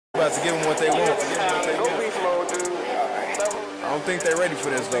about to give them what they want. I don't think they're ready for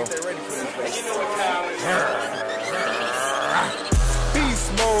this though.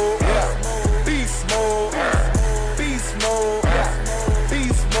 Beast mode, beast mode, beast mode,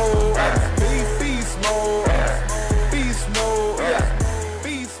 beast mode, beast mode, beast mode,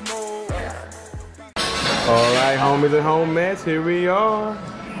 beast mode. All right, homies and homies, here we are.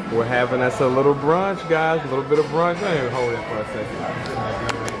 We're having us a little brunch, guys. A little bit of brunch. Go ahead and hold it for a second.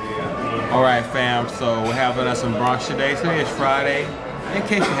 All right, fam. So we're having us some brunch today. Today is Friday. In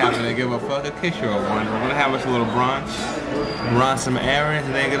case you happen to give a fuck, in case you're wondering, we're gonna have us a little brunch, run some errands,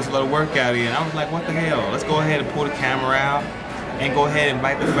 and then get us a little workout in. I was like, what the hell? Let's go ahead and pull the camera out and go ahead and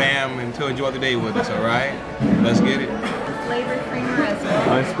invite the fam and to enjoy the day with us. All right? Let's get it. Flavored creamer as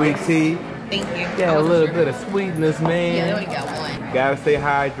well. Unsweet tea. Thank you. Got a little bit of sweetness, man. Yeah, they only got one. Gotta stay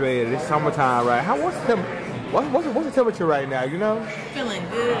hydrated. It's summertime, right? What's the temperature right now? You know? Feeling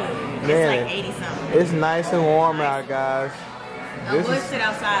good. Man, it's like 80 something. It's nice and warm out, guys. I would sit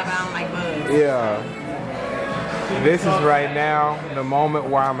outside, but I don't like bugs. Yeah. This is right now the moment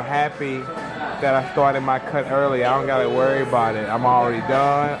where I'm happy that I started my cut early. I don't gotta worry about it. I'm already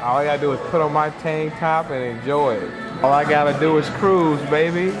done. All I gotta do is put on my tank top and enjoy it. All I gotta do is cruise,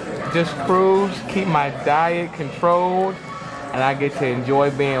 baby. Just cruise, keep my diet controlled, and I get to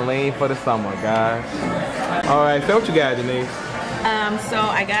enjoy being lean for the summer, guys. All right, so what you got, Denise? So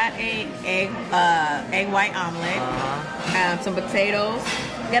I got a egg white omelet, some potatoes,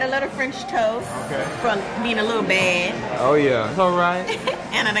 got a little French toast for being a little bad. Oh yeah, it's all right.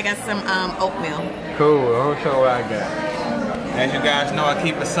 And then I got some oatmeal. Cool, I'll show what I got. As you guys know, I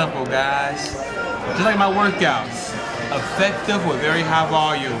keep it simple, guys. Just like my workouts, effective with very high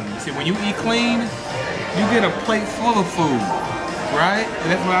volume. See, when you eat clean, you get a plate full of food, right?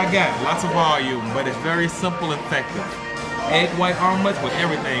 And that's what I got, lots of volume, but it's very simple and effective. Egg white omelets with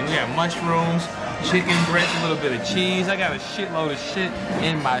everything. We have mushrooms, chicken breast, a little bit of cheese. I got a shitload of shit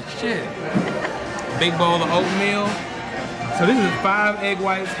in my shit. Big bowl of oatmeal. So this is 5 egg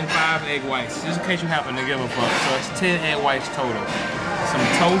whites and 5 egg whites, just in case you happen to give a fuck. So it's 10 egg whites total. Some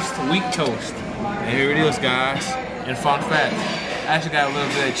toast, wheat toast. And here it is, guys. And fun fact, I actually got a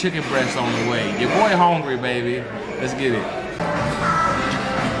little bit of chicken breast on the way. Your boy hungry, baby. Let's get it.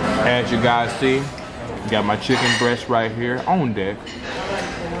 As you guys see, got my chicken breast right here on deck.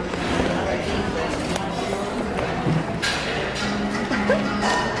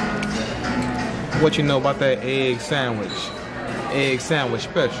 What you know about that egg sandwich? Egg sandwich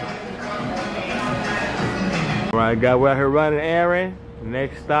special. All right, guys, we're out here running errand.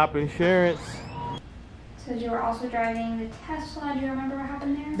 Next stop, insurance. So you were also driving the Tesla. Do you remember what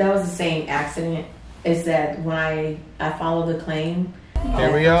happened there? That was the same accident. Is that when I followed the claim.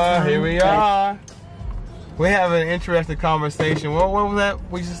 Here we are, here we are. We have an interesting conversation. What was that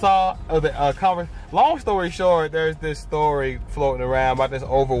we just saw? Long story short, there's this story floating around about this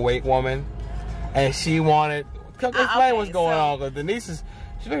overweight woman. And she wanted, explain what's going on, because Deneese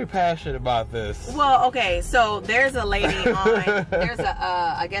she's very passionate about this. Well, okay, so there's a lady on, there's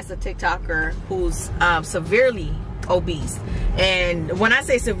I guess a TikToker who's severely obese. And when I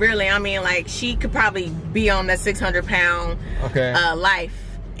say severely, I mean like she could probably be on that 600-pound life.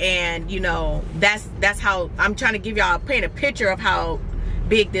 And you know, that's how I'm trying to give y'all, paint a picture of how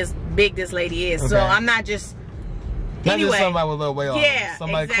big this lady is. So I'm not just just somebody with a little weight on. Yeah,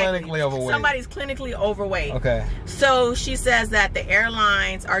 somebody clinically overweight. Somebody's clinically overweight. Okay. So she says that the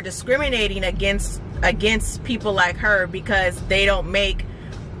airlines are discriminating against people like her because they don't make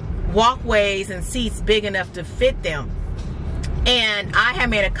walkways and seats big enough to fit them. And I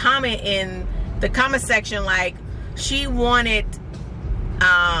had made a comment in the comment section like she wanted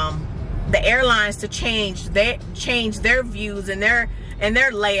the airlines to change their views and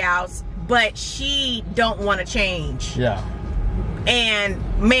their layouts, but she don't want to change. Yeah. And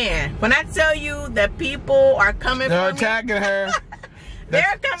man, when I tell you that people are coming, they're attacking her.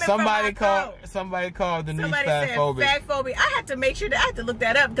 They're coming. Somebody called Deneese fat phobic. Fat phobic. I had to make sure that I had to look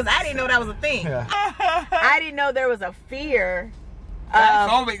that up because I didn't know that was a thing. Yeah. I didn't know there was a fear. Fat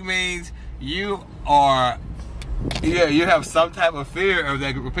phobic means you are. Yeah, you have some type of fear of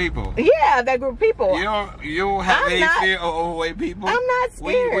that group of people. Yeah, that group of people. You don't have any fear of overweight people? I'm not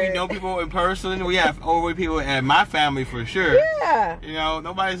scared. We know people in person. We have overweight people in my family for sure. Yeah. You know,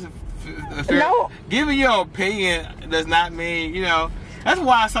 nobody's fear. No. Giving your opinion does not mean, you know, that's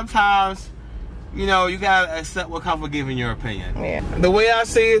why sometimes, you know, you gotta accept what comes with giving your opinion. Yeah. The way I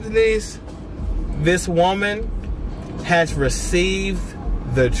see it, Deneese, this woman has received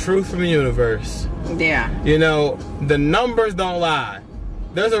the truth from the universe. Yeah. You know, the numbers don't lie.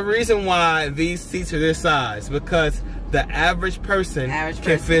 There's a reason why these seats are this size, because the average person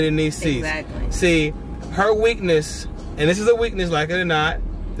can fit in these seats. Exactly. See, her weakness, and this is a weakness, like it or not,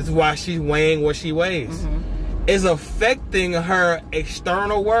 this is why she's weighing what she weighs, is affecting her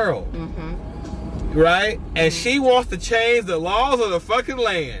external world. Right? And she wants to change the laws of the fucking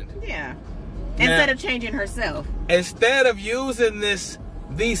land. Yeah. Instead of changing herself. Instead of using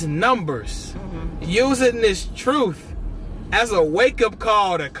these numbers, using this truth as a wake-up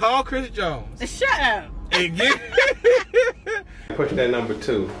call to call Chris Jones. Shut up. Push that number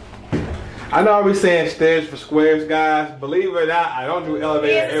 2. I know I be saying stairs for squares, guys. Believe it or not, I don't do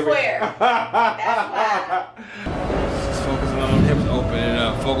elevator every square. That's why. Just focusing on the hips, opening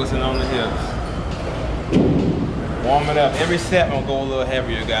up, focusing on the hips. Warming up. Every set I'm gonna go a little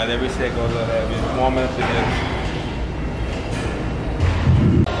heavier, guys. Every set go a little heavier. Warming up the hips.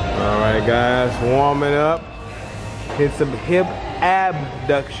 Alright guys, warming up. Hit some hip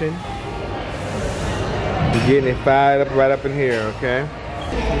abduction. You're getting it fired up right up in here, okay?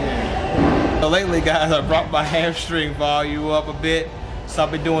 So lately, guys, I brought my hamstring volume up a bit. So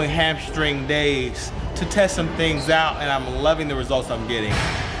I've been doing hamstring days to test some things out, and I'm loving the results I'm getting.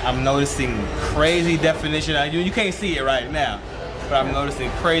 I'm noticing crazy definition. You can't see it right now, but I'm noticing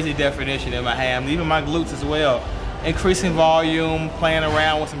crazy definition in my hams, even my glutes as well. Increasing volume, playing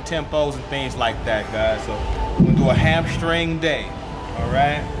around with some tempos and things like that, guys. So we're gonna do a hamstring day, all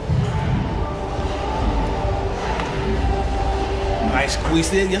right? Nice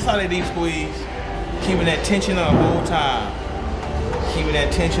squeeze in. That's how they deep squeeze. Keeping that tension the whole time. Keeping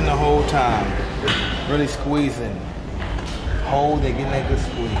that tension the whole time. Really squeezing. Hold it, getting that good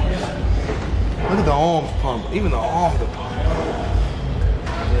squeeze. Look at the arms pump. Even the arms are pumping.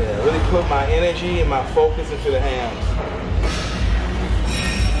 Yeah, really put my energy and my focus into the hams.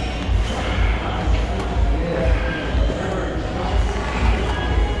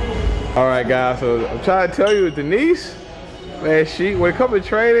 All right, guys. So I'm trying to tell you, Deneese, man, when it comes to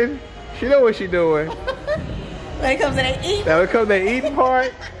training, she know what she doing. When it comes to that eating. Now, when it comes to that eating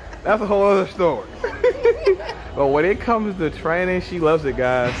part, that's a whole other story. But when it comes to training, she loves it,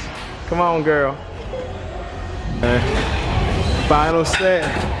 guys. Come on, girl. Final set.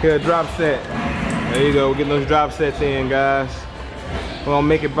 Here, drop set. There you go. We're getting those drop sets in, guys. We're gonna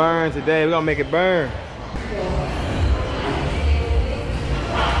make it burn today. We're gonna make it burn.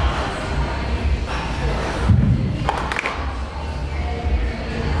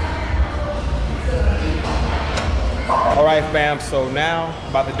 All right, fam, so now I'm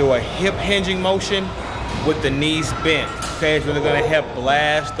about to do a hip hinging motion with the knees bent. Okay, it's really gonna help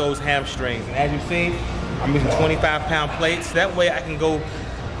blast those hamstrings. And as you see, I'm using 25-pound plates. That way I can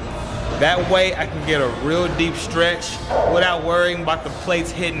get a real deep stretch without worrying about the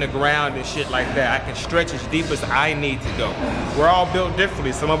plates hitting the ground and shit like that. I can stretch as deep as I need to go. We're all built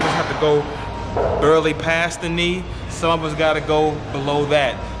differently. Some of us have to go barely past the knee. Some of us gotta go below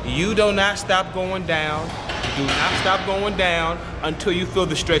that. You do not stop going down. Do not stop going down until you feel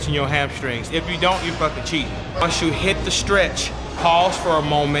the stretch in your hamstrings. If you don't, you're fucking cheating. Once you hit the stretch, pause for a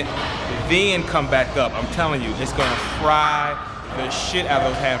moment, then come back up. I'm telling you, it's gonna fry the shit out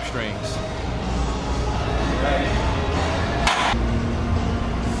of those hamstrings.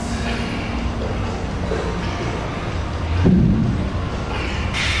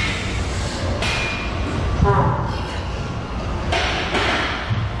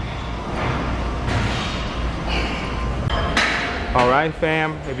 All right,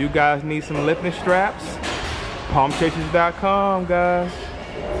 fam, if you guys need some lifting straps, pumpchasers.com, guys.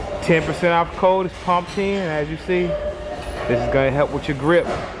 10% off code is PUMP10, and as you see, this is gonna help with your grip.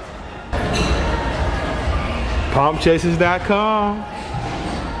 Pumpchasers.com.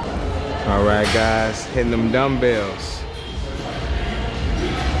 All right, guys, hitting them dumbbells.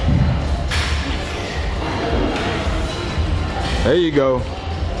 There you go.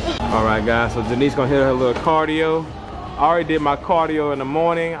 All right, guys, so Deneese gonna hit her little cardio. I already did my cardio in the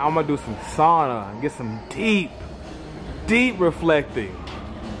morning. I'm gonna do some sauna and get some deep reflecting.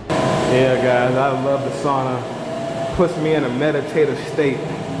 Yeah, guys, I love the sauna. Puts me in a meditative state.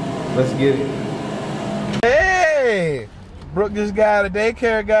 Let's get it. Hey, Brooke just got out of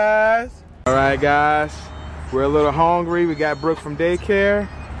daycare, guys. All right, guys, we're a little hungry. We got Brooke from daycare.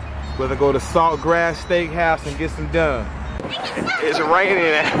 We're gonna go to Saltgrass Steakhouse and get some done. It's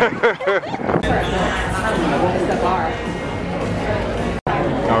raining.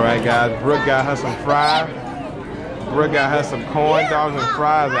 All right, guys, Brooke got her some fries. Brooke got her some corn dogs and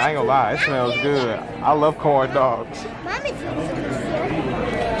fries. I ain't gonna lie, it smells good. I love corn dogs.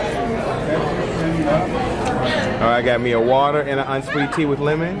 All right, got me a water and an unsweet tea with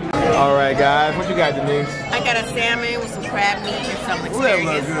lemon. All right, guys, what you got, Deneese? I got a salmon with some crab meat or some Ooh, that asparagus.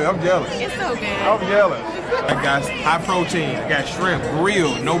 looks good. I'm jealous. It's so good. I'm jealous. I got high protein. I got shrimp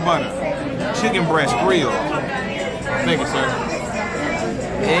grilled, no butter. Chicken breast grilled. Thank you, sir.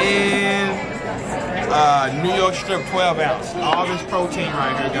 And New York strip 12 ounce. All this protein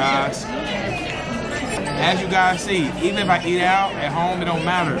right here, guys. As you guys see, even if I eat out at home, it don't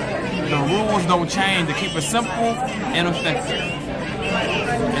matter. The rules don't change to keep it simple and effective.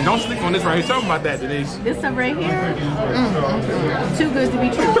 And don't sleep on this right here. Talk about that, Deneese. This stuff right here, too good to be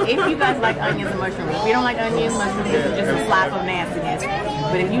true. If you guys like onions and mushrooms, if you don't like onions, mushrooms, this is just a slap of nastiness.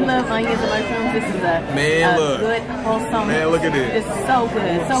 But if you love onions and mushrooms, this is a good, wholesome. Man, look at this. It's so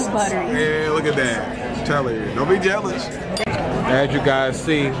good, so buttery. Man, look at that. I'm telling you, don't be jealous. As you guys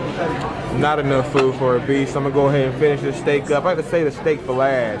see, not enough food for a beast. I'm gonna go ahead and finish this steak up. I like to say the steak for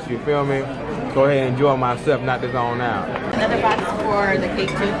last, you feel me? Go ahead and enjoy myself, not this on out. Another box for the cake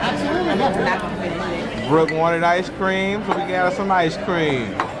too. Absolutely. Not gonna finish it. Brooke wanted ice cream, so we got her some ice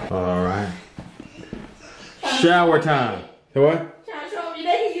cream. All right. Shower time. What? Trying to show you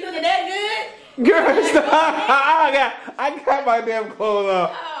that you looking that good? Girl, stop. I got my damn clothes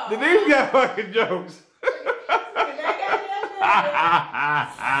off. Oh. These got fucking jokes.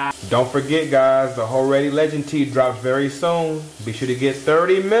 Don't forget, guys, the Whole Ready Legend tee drops very soon. Be sure to get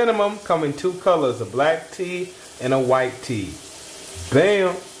 30 minimum. Come in 2 colors, a black tee and a white tee.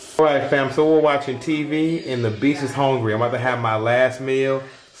 Bam. All right, fam, so we're watching TV and the beast is hungry. I'm about to have my last meal.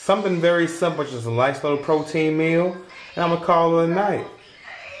 Something very simple, just a nice little protein meal. And I'm going to call it a night.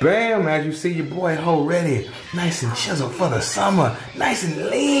 Bam, as you see your boy Whole Ready, nice and chiseled for the summer, nice and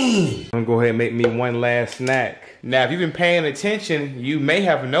lean. I'm gonna go ahead and make me one last snack. Now, if you've been paying attention, you may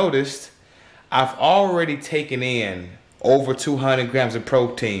have noticed I've already taken in over 200 grams of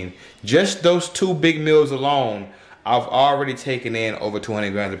protein. Just those 2 big meals alone, I've already taken in over 200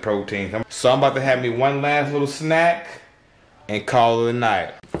 grams of protein. So I'm about to have me one last little snack and call it a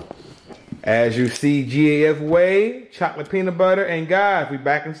night. As you see, GAF Whey, chocolate peanut butter, and guys, we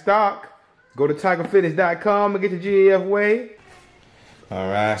back in stock. Go to tigerfitness.com and get your GAF Whey. All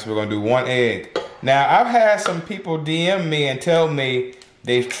right, so we're gonna do 1 egg. Now, I've had some people DM me and tell me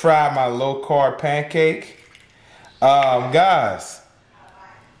they've tried my low-carb pancake. Guys,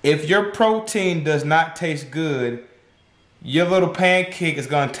 if your protein does not taste good, your little pancake is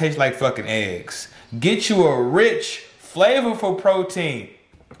gonna taste like fucking eggs. Get you a rich, flavorful protein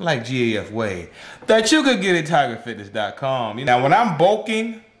like GAF Whey that you could get at tigerfitness.com. Now, when I'm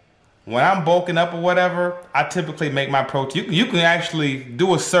bulking up or whatever, I typically make my protein. You can actually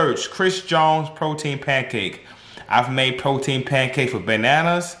do a search, Chris Jones protein pancake. I've made protein pancakes with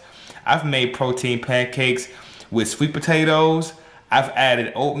bananas. I've made protein pancakes with sweet potatoes. I've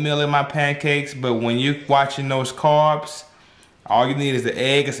added oatmeal in my pancakes, but when you're watching those carbs, all you need is the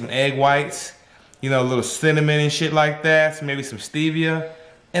egg and some egg whites, you know, a little cinnamon and shit like that, so maybe some stevia,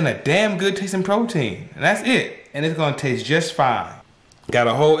 and a damn good tasting protein. And that's it. And it's gonna taste just fine. Got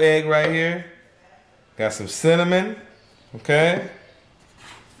a whole egg right here. Got some cinnamon, okay?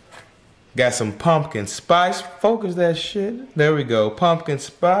 Got some pumpkin spice. Focus that shit. There we go, pumpkin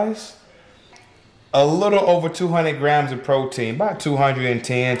spice. A little over 200 grams of protein, about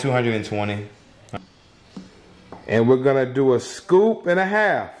 210, 220. And we're gonna do a scoop and a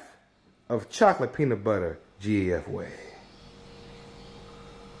half of chocolate peanut butter GAF Whey.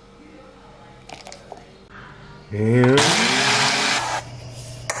 And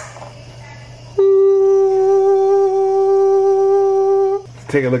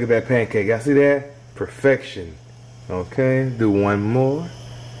take a look at that pancake. Y'all see that? Perfection. Okay, do one more.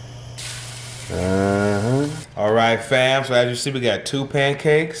 All right, fam. So as you see, we got 2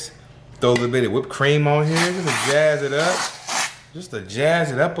 pancakes. Throw a little bit of whipped cream on here just to jazz it up. Just to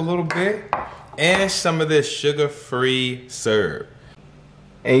jazz it up a little bit. And some of this sugar-free syrup.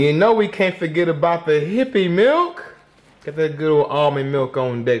 And you know we can't forget about the hippie milk. Get that good old almond milk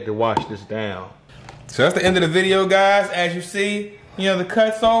on deck to wash this down. So that's the end of the video, guys. As you see, you know, the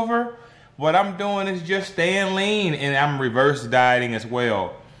cut's over. What I'm doing is just staying lean, and I'm reverse dieting as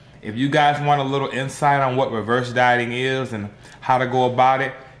well. If you guys want a little insight on what reverse dieting is and how to go about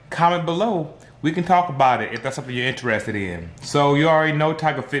it, comment below. We can talk about it if that's something you're interested in. So you already know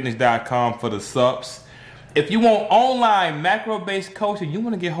tigerfitness.com for the subs. If you want online macro-based coaching, you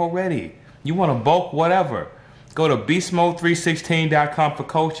want to get Whole Ready, you want to bulk, whatever, go to beastmode316.com for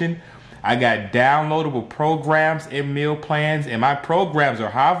coaching. I got downloadable programs and meal plans, and my programs are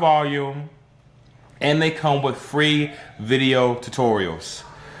high volume, and they come with free video tutorials.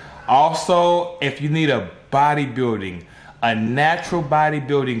 Also, if you need a natural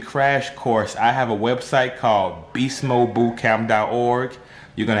bodybuilding crash course, I have a website called beastmodebootcamp.org.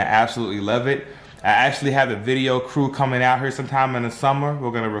 You're going to absolutely love it. I actually have the video crew coming out here sometime in the summer. We're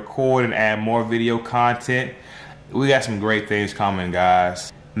gonna record and add more video content. We got some great things coming,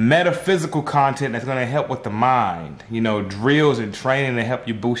 guys. Metaphysical content that's gonna help with the mind. You know, drills and training to help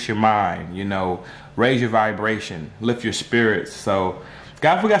you boost your mind. You know, raise your vibration, lift your spirits. So,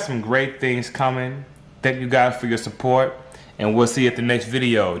 guys, we got some great things coming. Thank you guys for your support, and we'll see you at the next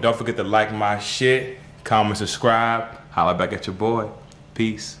video. Don't forget to like my shit, comment, subscribe. Holla back at your boy.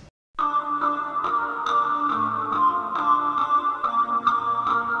 Peace.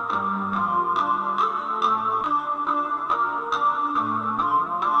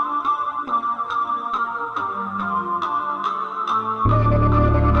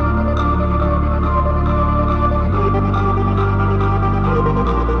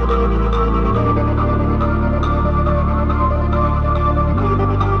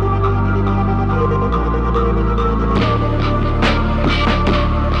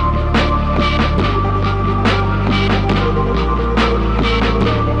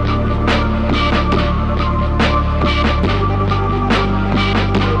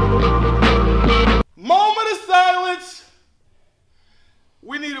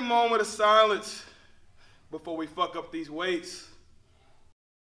 We need a moment of silence before we fuck up these weights.